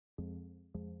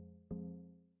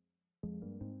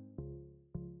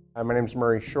My name is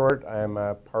Murray Short. I'm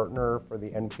a partner for the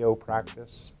NPO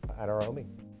practice at RLB.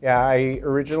 Yeah, I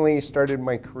originally started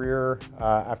my career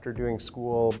after doing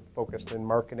school focused in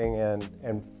marketing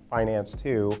and finance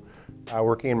too,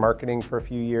 working in marketing for a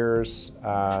few years,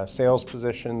 sales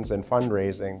positions and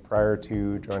fundraising prior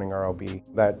to joining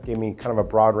RLB. That gave me kind of a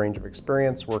broad range of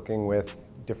experience working with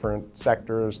different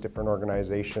sectors, different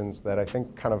organizations that I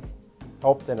think kind of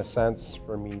helped in a sense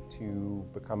for me to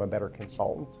become a better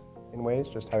consultant in ways,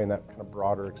 just having that kind of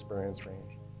broader experience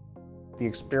range. The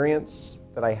experience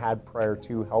that I had prior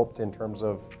to helped in terms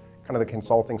of kind of the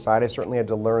consulting side. I certainly had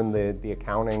to learn the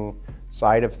accounting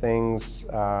side of things,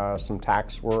 some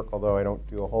tax work, although I don't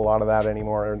do a whole lot of that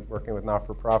anymore, working with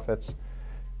not-for-profits.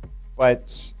 But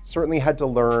certainly had to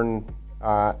learn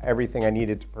everything I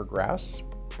needed to progress.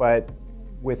 But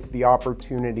with the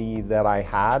opportunity that I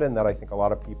had, and that I think a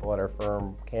lot of people at our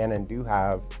firm can and do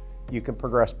have, you can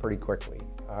progress pretty quickly.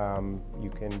 You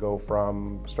can go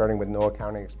from starting with no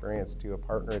accounting experience to a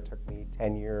partner. It took me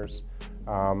 10 years.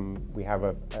 We have,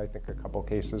 I think, a couple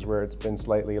cases where it's been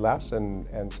slightly less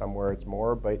and some where it's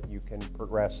more, but you can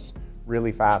progress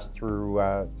really fast through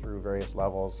various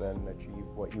levels and achieve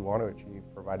what you want to achieve,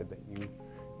 provided that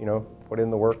you know, put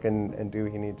in the work and do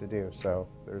what you need to do. So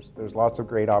there's lots of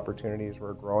great opportunities.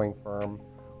 We're a growing firm.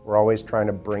 We're always trying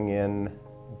to bring in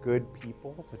good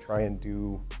people to try and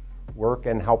do work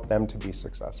and help them to be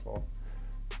successful.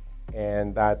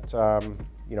 And that,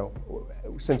 you know,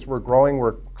 since we're growing,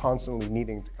 we're constantly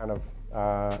needing to kind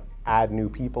of add new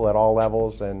people at all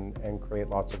levels and create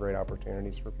lots of great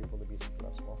opportunities for people to be successful.